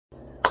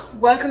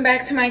Welcome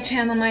back to my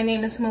channel. My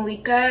name is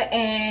Malika,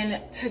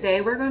 and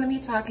today we're going to be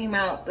talking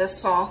about the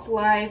soft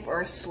life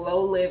or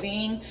slow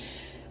living.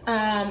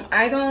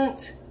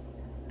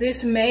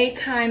 This may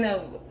kind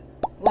of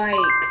like,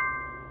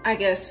 I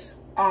guess,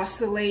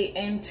 oscillate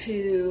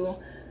into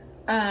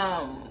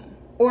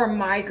or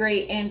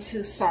migrate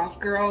into soft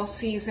girl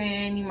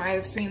season. You might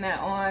have seen that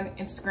on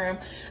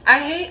Instagram. I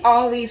hate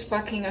all these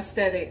fucking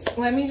aesthetics.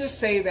 Let me just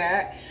say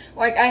that.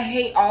 Like, I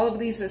hate all of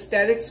these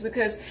aesthetics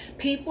because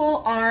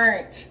people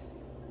aren't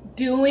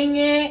doing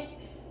it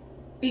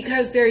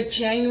because they're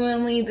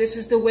genuinely, this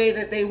is the way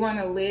that they want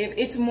to live.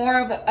 It's more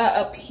of an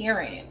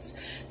appearance.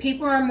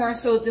 People are more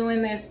so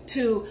doing this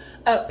to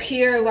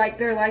appear like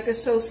their life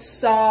is so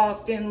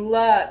soft and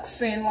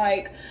luxe and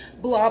like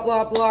blah,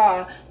 blah,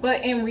 blah.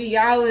 But in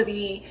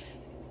reality,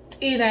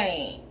 it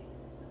ain't.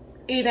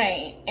 It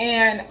ain't.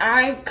 And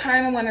I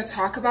kind of want to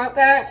talk about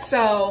that.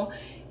 So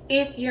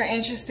if you're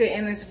interested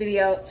in this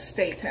video,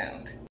 stay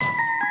tuned.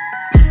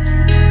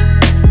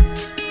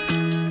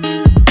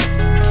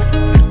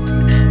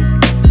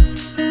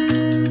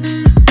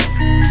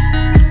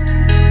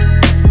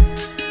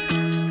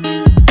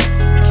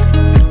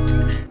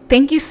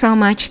 Thank you so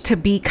much to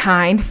Be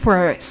Kind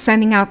for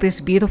sending out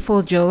this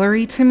beautiful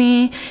jewelry to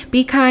me.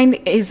 Be Kind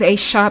is a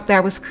shop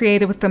that was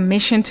created with the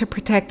mission to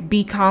protect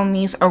bee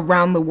colonies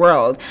around the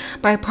world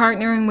by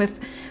partnering with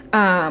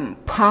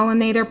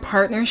Pollinator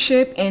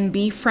Partnership and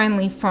Bee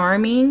Friendly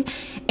Farming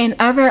and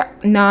other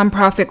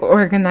nonprofit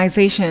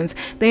organizations.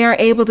 They are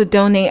able to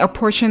donate a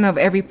portion of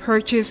every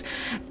purchase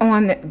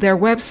on their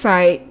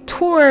website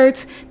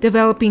towards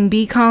developing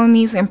bee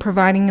colonies and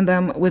providing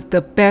them with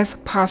the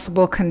best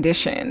possible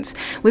conditions.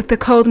 With the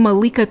code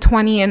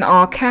Malika20 in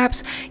all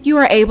caps, you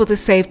are able to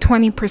save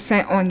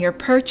 20% on your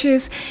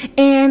purchase,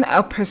 and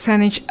a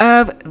percentage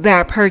of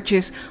that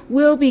purchase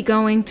will be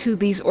going to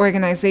these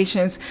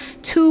organizations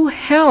to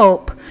help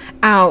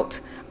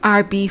out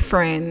our bee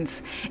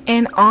friends.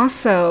 And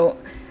also,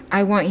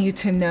 I want you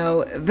to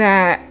know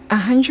that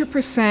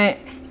 100%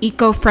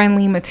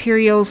 eco-friendly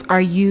materials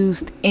are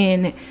used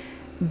in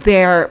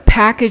their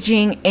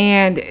packaging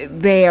and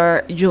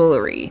their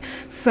jewelry.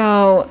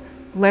 So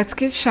let's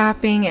get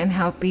shopping and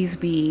help these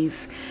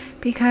bees,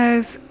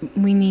 because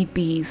we need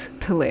bees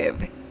to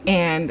live,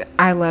 and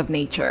I love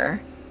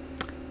nature.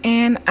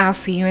 And I'll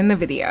see you in the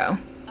video.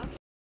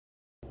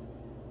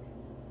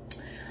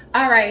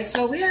 Alright,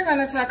 so we are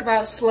going to talk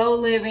about slow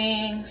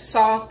living,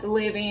 soft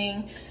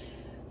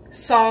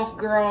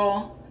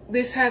girl.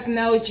 This has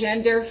no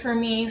gender for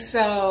me,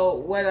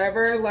 so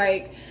whatever,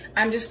 like,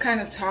 I'm just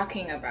kind of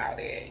talking about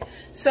it.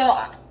 So,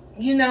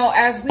 you know,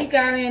 as we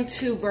got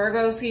into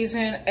Virgo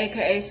season,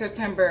 aka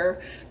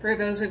September, for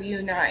those of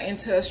you not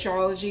into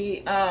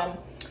astrology,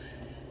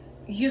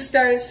 you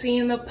started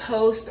seeing the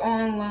post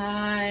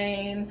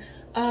online,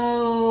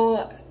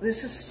 oh,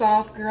 this is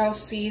soft girl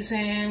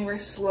season, we're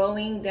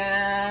slowing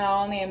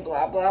down and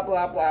blah, blah,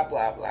 blah, blah,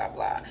 blah, blah,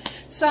 blah.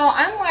 So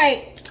I'm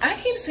like, I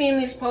keep seeing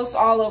these posts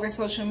all over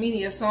social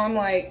media. So I'm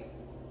like,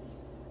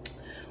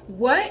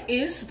 what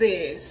is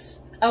this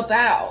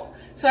about?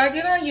 So I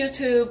get on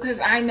YouTube, because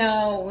I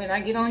know when I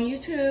get on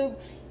YouTube,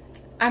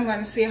 I'm going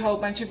to see a whole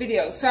bunch of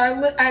videos.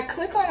 So I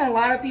click on a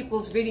lot of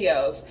people's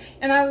videos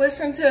and I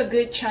listen to a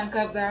good chunk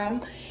of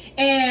them,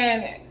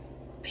 and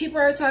people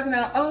are talking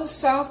about, oh,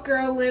 soft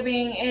girl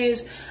living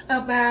is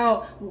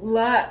about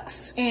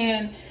luxe,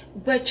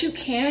 but you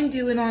can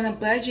do it on a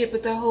budget.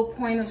 But the whole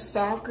point of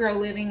soft girl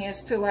living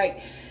is to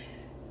like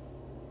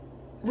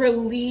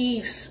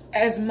relieve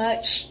as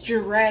much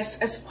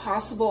stress as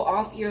possible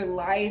off your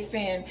life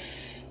and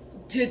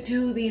to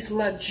do these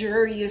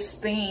luxurious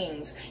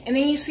things. And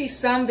then you see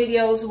some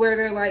videos where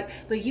they're like,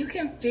 but you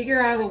can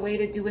figure out a way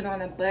to do it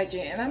on a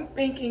budget. And I'm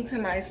thinking to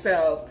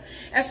myself,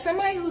 as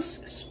somebody who's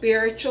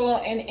spiritual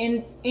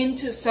and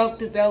into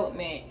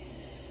self-development,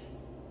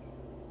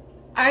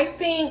 I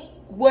think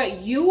what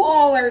you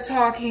all are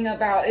talking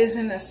about is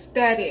an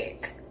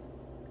aesthetic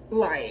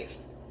life.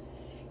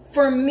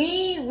 For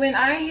me, when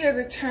I hear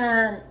the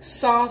term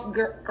soft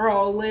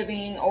girl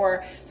living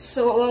or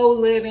slow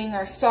living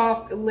or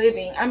soft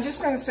living, I'm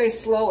just going to say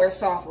slow or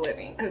soft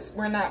living, because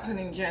we're not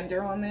putting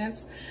gender on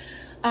this,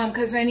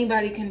 because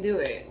anybody can do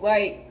it.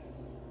 Like,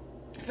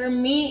 for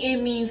me,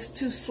 it means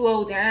to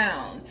slow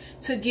down,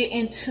 to get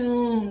in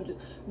tune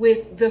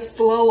with the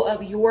flow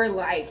of your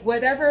life.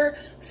 Whatever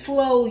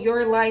flow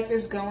your life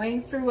is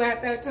going through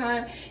at that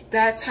time,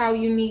 that's how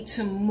you need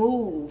to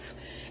move.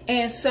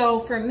 And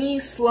so for me,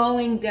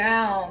 slowing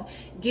down,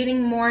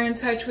 getting more in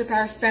touch with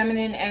our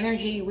feminine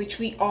energy, which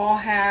we all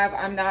have.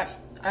 I'm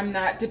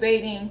not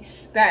debating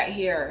that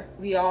here.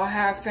 We all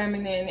have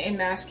feminine and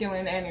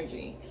masculine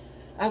energy.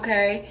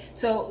 Okay,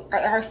 so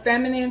our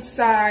feminine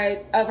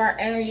side of our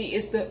energy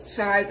is the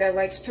side that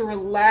likes to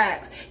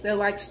relax, that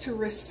likes to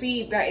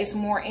receive, that is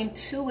more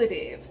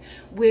intuitive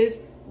with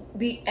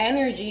the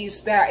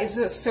energies that is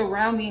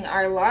surrounding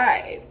our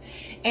life.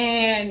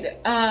 And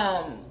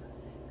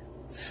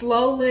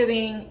slow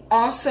living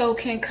also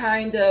can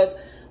kind of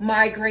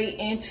migrate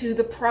into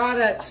the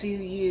products you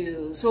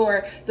use,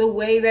 or the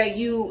way that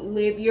you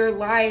live your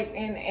life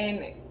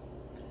and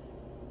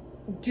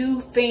do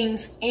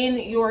things in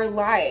your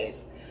life.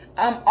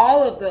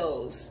 All of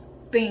those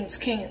things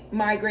can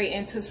migrate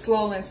into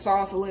slow and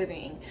soft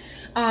living.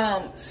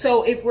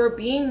 So if we're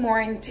being more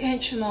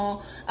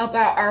intentional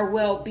about our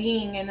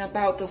well-being and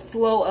about the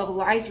flow of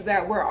life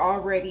that we're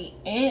already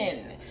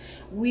in,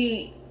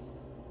 we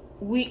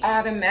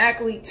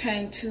automatically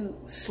tend to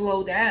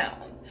slow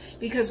down,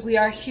 because we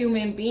are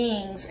human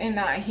beings and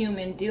not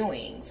human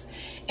doings.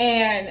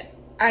 And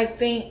I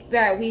think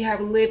that we have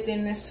lived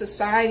in this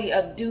society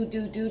of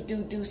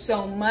do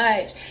so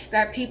much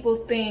that people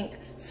think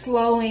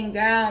slowing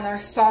down or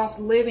soft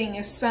living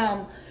is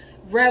some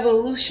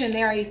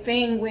revolutionary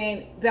thing,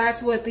 when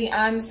that's what the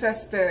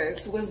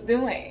ancestors was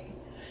doing.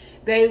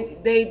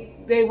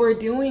 They were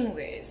doing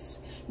this.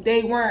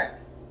 They weren't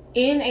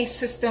in a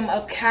system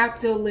of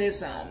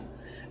capitalism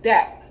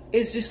that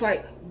is just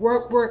like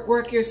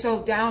work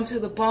yourself down to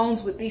the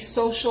bones with these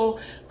social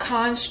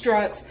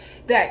constructs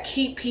that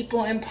keep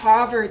people in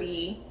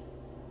poverty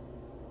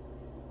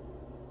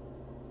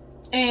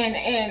and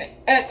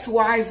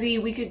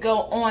XYZ. We could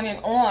go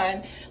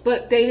on,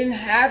 but they didn't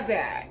have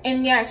that.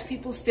 And yes,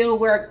 people still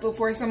work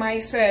before somebody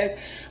says,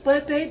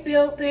 but they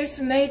built this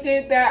and they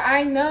did that.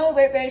 I know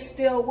that they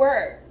still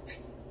worked.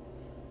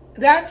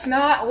 That's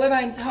not what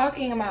I'm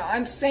talking about.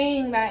 I'm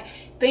saying that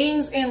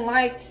things in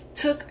life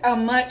took a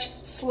much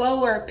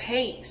slower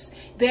pace.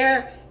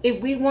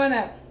 If we want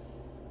to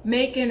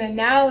make an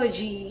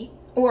analogy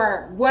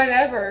or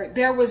whatever,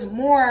 there was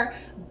more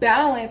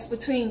balance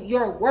between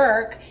your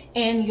work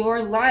and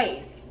your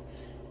life.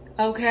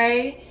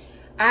 Okay?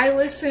 I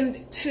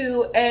listened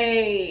to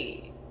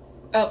a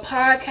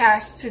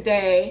podcast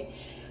today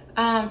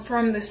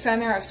from the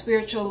Center of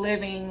Spiritual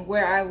Living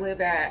where I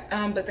live at,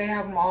 but they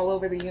have them all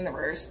over the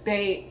universe.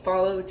 They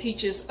follow the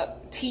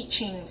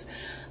teachings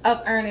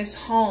of Ernest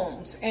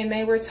Holmes, and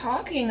they were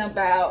talking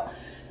about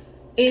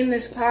in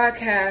this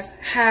podcast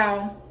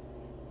how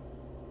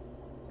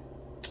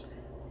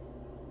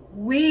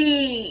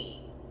we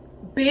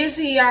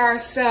busy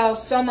ourselves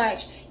so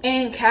much,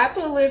 and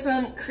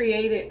capitalism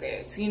created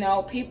this. You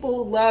know,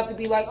 people love to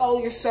be like,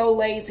 oh, you're so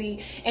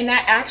lazy, and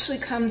that actually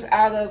comes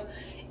out of,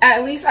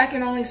 at least I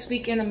can only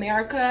speak in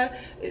America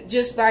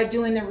just by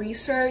doing the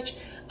research.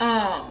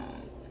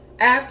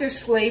 After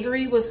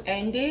slavery was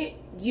ended,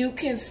 you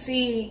can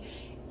see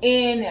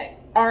in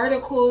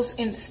articles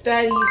and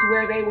studies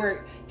where they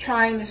were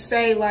trying to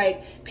say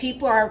like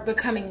people are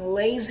becoming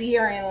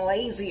lazier and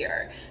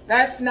lazier.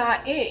 That's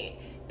not it.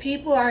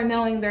 People are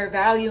knowing their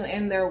value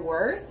and their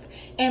worth,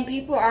 and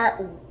people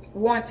are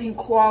wanting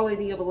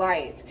quality of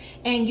life.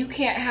 And you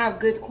can't have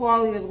good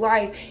quality of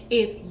life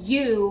if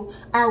you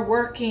are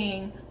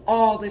working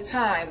all the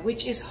time,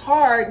 which is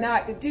hard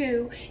not to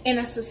do in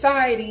a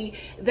society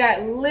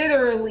that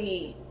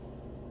literally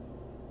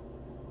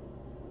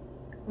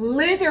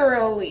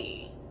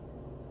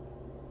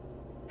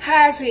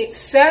has it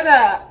set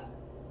up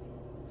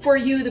for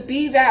you to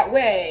be that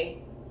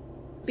way,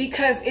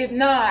 because if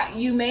not,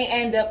 you may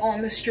end up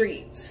on the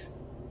streets.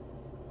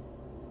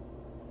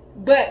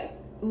 But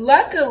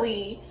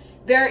luckily,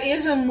 there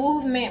is a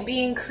movement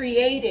being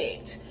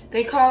created.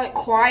 They call it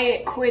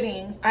quiet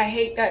quitting. I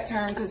hate that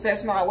term because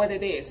that's not what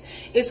it is.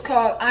 It's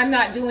called, I'm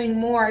not doing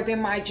more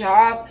than my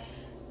job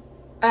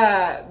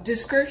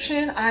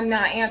description. I'm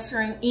not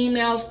answering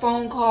emails,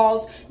 phone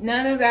calls,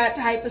 none of that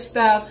type of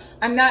stuff.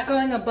 I'm not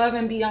going above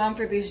and beyond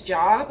for this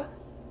job.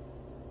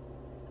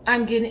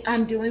 I'm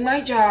doing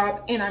my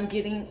job, and I'm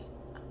getting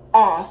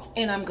off,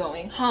 and I'm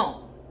going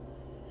home.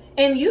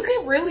 And you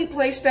can really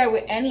place that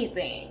with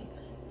anything.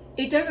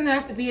 It doesn't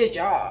have to be a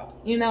job.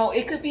 You know,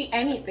 it could be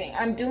anything.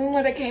 I'm doing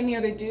what I came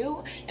here to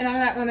do, and I'm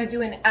not going to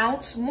do an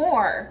ounce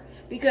more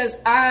because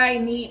I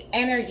need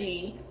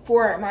energy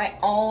for my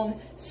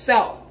own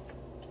self.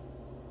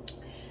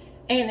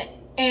 And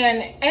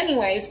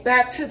anyways,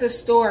 back to the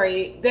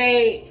story.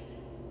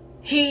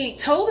 He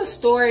told a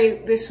story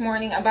this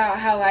morning about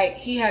how like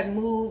he had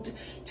moved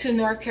to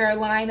North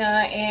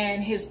Carolina,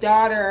 and his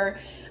daughter,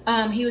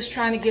 he was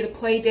trying to get a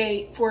play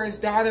date for his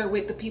daughter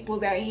with the people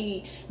that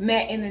he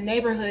met in the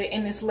neighborhood,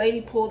 and this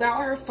lady pulled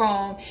out her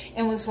phone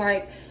and was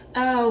like,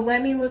 oh,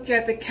 let me look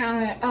at the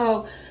calendar.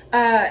 Oh,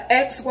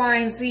 X, Y,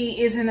 and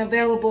Z isn't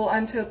available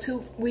until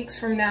 2 weeks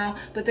from now,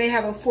 but they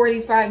have a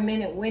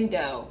 45-minute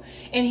window.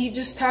 And he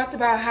just talked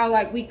about how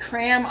like we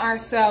cram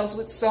ourselves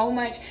with so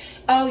much,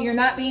 oh, you're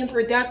not being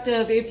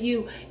productive if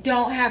you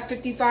don't have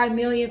 55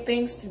 million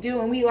things to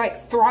do, and we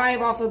like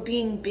thrive off of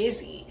being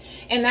busy.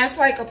 And that's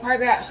like a part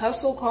of that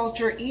hustle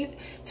culture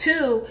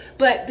too.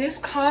 But this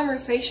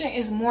conversation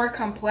is more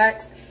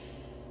complex,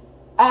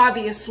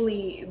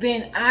 obviously,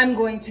 than I'm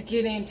going to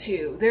get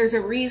into. There's a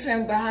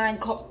reason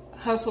behind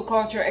hustle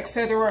culture,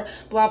 etc.,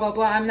 blah, blah,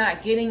 blah. I'm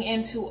not getting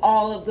into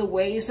all of the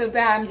ways of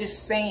that. I'm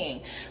just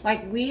saying,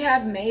 like, we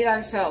have made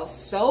ourselves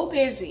so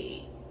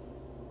busy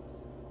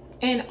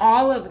and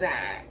all of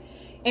that.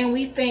 And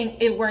we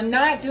think if we're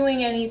not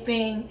doing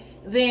anything,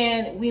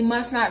 then we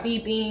must not be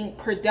being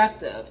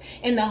productive.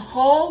 And the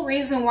whole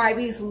reason why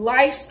these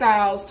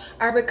lifestyles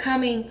are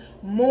becoming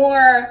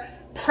more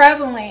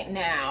prevalent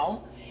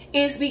now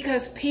is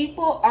because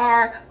people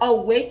are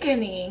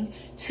awakening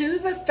to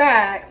the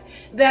fact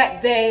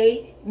that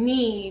they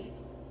need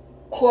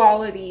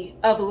quality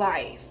of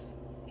life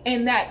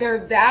and that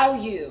their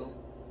value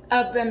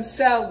of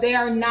themselves, they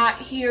are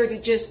not here to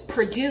just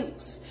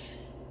produce.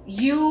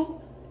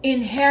 You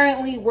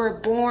inherently were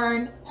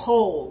born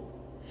whole.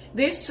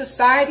 This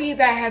society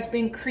that has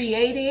been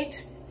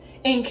created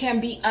and can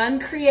be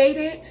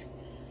uncreated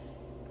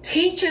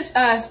teaches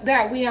us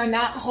that we are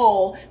not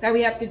whole, that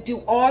we have to do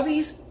all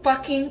these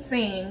fucking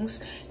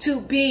things to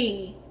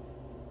be,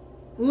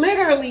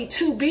 literally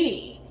to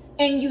be,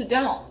 and you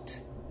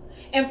don't.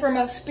 And from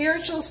a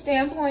spiritual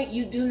standpoint,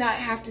 you do not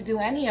have to do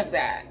any of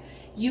that.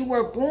 You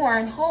were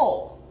born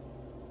whole.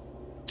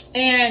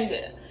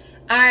 And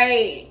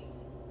I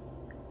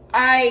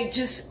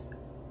just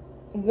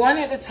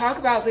wanted to talk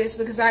about this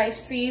because I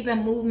see the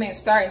movement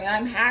starting and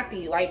I'm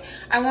happy. Like,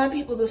 I want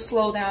people to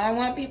slow down. I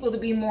want people to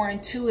be more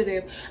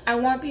intuitive. I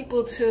want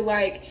people to,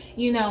 like,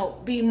 you know,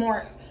 be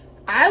more,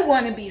 I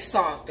want to be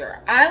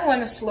softer. I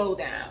want to slow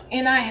down.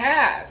 And I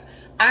have.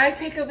 I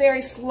take a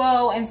very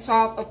slow and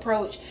soft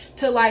approach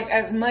to life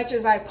as much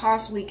as I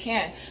possibly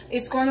can.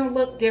 It's going to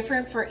look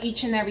different for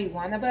each and every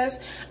one of us.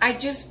 I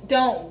just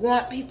don't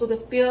want people to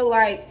feel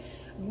like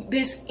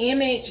this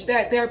image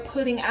that they're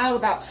putting out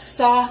about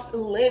soft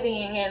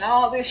living and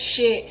all this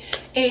shit,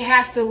 it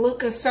has to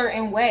look a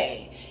certain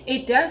way.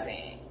 It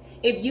doesn't.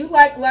 If you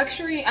like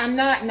luxury, I'm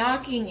not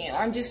knocking you.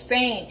 I'm just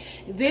saying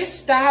this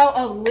style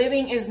of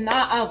living is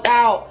not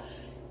about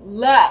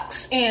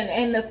lux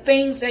and the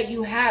things that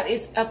you have.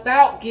 It's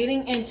about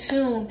getting in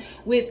tune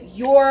with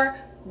your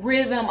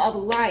rhythm of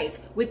life,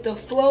 with the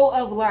flow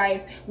of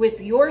life, with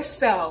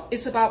yourself.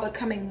 It's about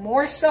becoming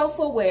more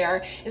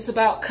self-aware. It's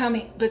about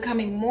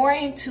becoming more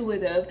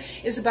intuitive.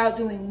 It's about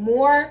doing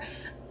more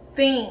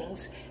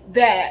things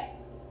that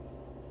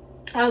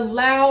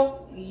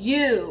allow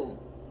you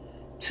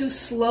to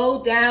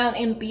slow down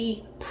and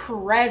be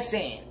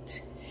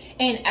present.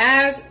 And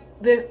as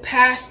the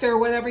pastor,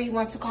 whatever he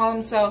wants to call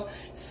himself,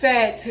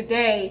 said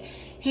today,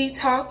 he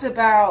talked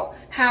about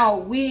how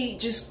we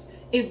just,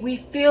 if we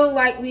feel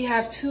like we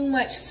have too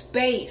much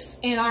space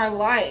in our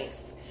life,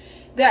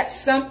 that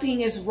something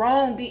is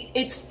wrong.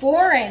 It's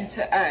foreign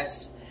to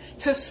us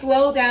to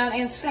slow down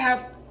and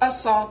have a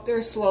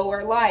softer,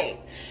 slower life.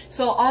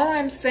 So all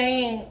I'm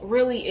saying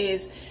really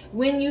is,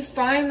 when you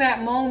find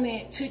that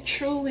moment to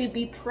truly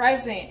be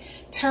present,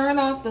 turn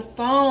off the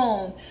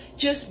phone,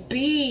 just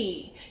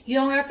be. You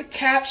don't have to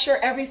capture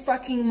every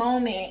fucking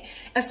moment,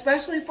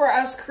 especially for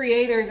us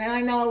creators. And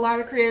I know a lot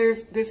of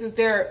creators, this is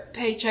their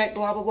paycheck,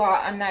 blah, blah,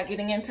 blah. I'm not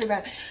getting into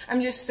that.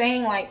 I'm just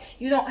saying, like,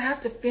 you don't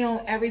have to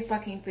film every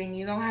fucking thing.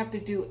 You don't have to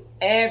do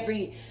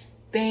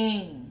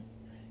everything.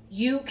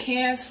 You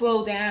can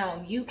slow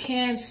down. You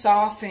can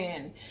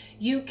soften.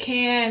 You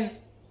can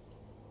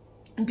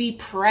be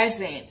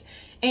present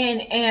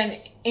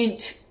and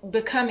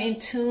become in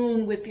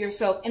tune with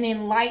yourself and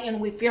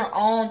enlighten with your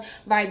own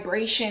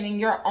vibration and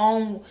your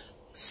own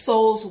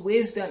soul's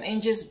wisdom,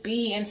 and just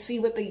be and see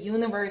what the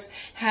universe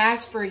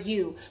has for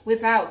you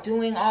without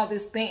doing all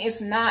this thing. It's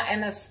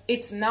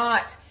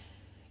not,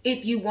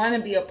 if you want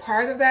to be a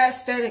part of that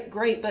aesthetic,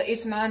 great, but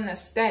it's not an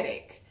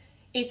aesthetic.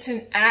 It's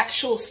an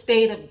actual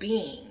state of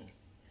being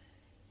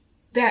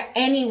that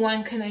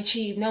anyone can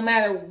achieve, no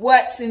matter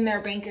what's in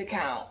their bank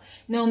account,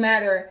 no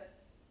matter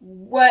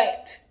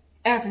what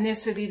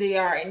ethnicity they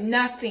are.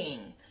 Nothing.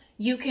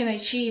 You can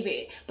achieve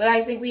it. But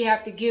I think we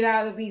have to get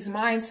out of these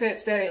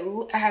mindsets that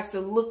it has to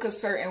look a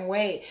certain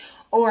way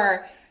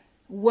or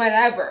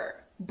whatever.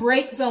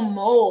 Break the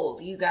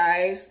mold, you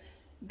guys.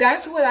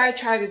 That's what I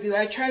try to do.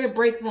 I try to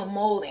break the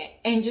mold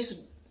and just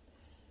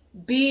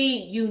be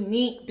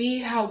unique, be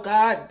how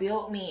God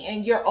built me.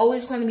 And you're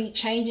always going to be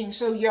changing,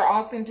 so your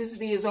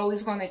authenticity is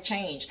always going to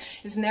change.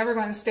 It's never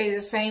going to stay the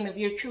same if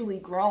you're truly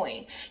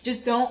growing.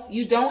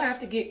 You don't have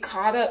to get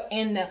caught up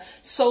in the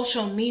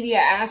social media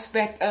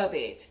aspect of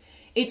it.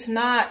 It's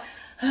not,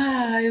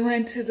 I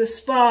went to the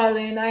spa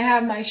and I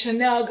have my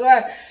Chanel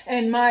glass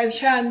and my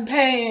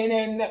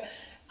champagne,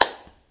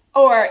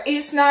 or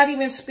it's not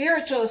even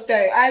spiritual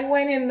aesthetic. I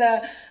went in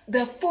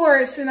the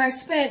forest and I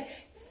spent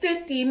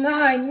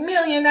 59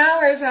 million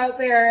hours out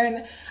there,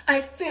 and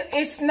I feel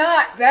it's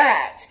not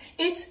that.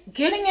 It's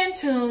getting in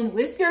tune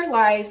with your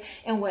life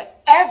and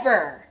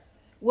whatever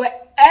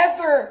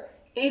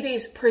it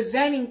is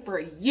presenting for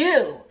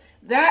you.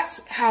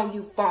 That's how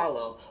you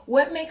follow.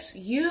 What makes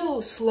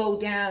you slow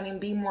down and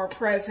be more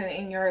present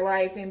in your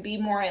life and be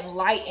more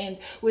enlightened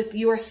with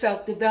your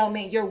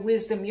self-development, your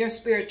wisdom, your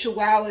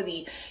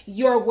spirituality,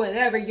 your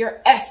whatever,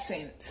 your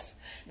essence.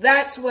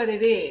 That's what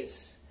it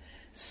is.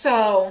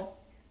 So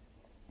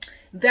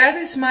that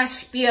is my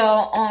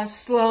spiel on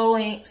slow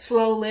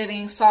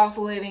living, soft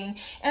living.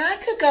 And I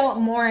could go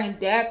more in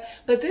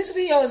depth, but this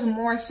video is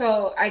more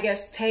so, I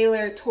guess,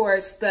 tailored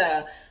towards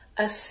the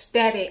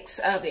aesthetics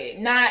of it,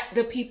 not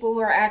the people who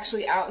are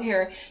actually out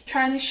here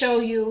trying to show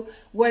you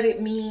what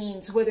it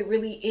means, what it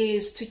really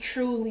is to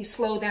truly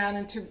slow down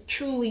and to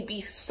truly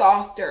be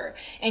softer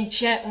and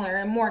gentler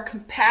and more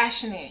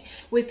compassionate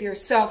with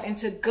yourself, and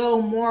to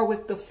go more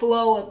with the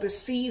flow of the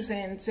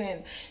seasons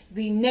and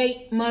the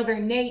mother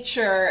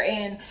nature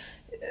and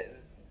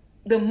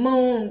the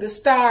moon, the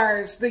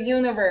stars, the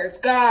universe,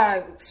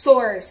 God,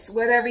 source,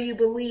 whatever you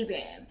believe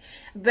in.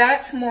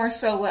 That's more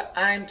so what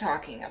I'm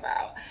talking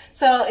about.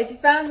 So if you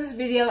found this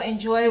video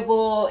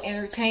enjoyable,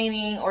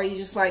 entertaining, or you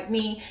just like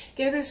me,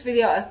 give this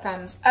video a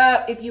thumbs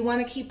up. If you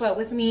want to keep up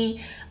with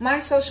me, my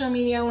social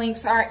media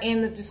links are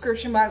in the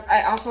description box.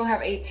 I also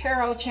have a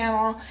tarot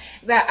channel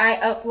that I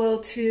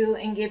upload to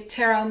and give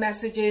tarot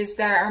messages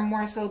that are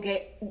more so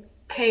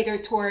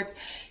catered towards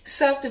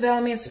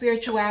self-development,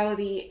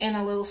 spirituality, and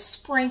a little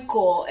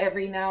sprinkle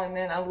every now and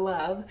then of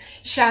love,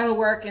 shadow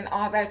work, and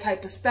all that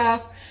type of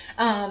stuff.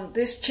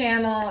 This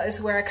channel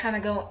is where I kind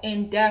of go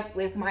in depth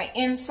with my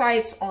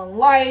insights on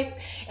life,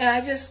 and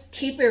I just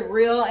keep it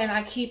real and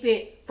I keep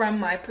it from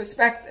my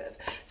perspective.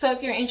 So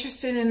if you're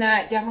interested in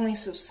that, definitely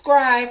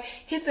subscribe,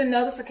 hit the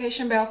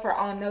notification bell for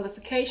all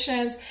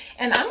notifications,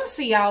 and I'm gonna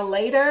see y'all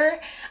later.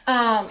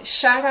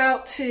 Shout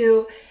out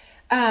to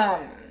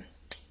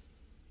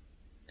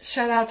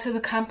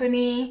the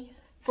company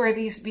for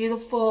these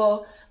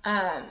beautiful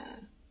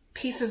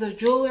pieces of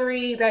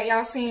jewelry that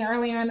y'all seen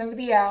earlier in the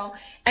video.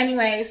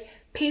 Anyways,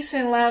 peace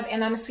and love,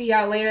 and I'm gonna see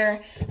y'all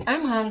later.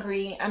 I'm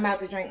hungry. I'm about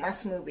to drink my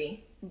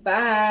smoothie.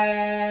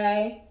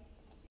 Bye.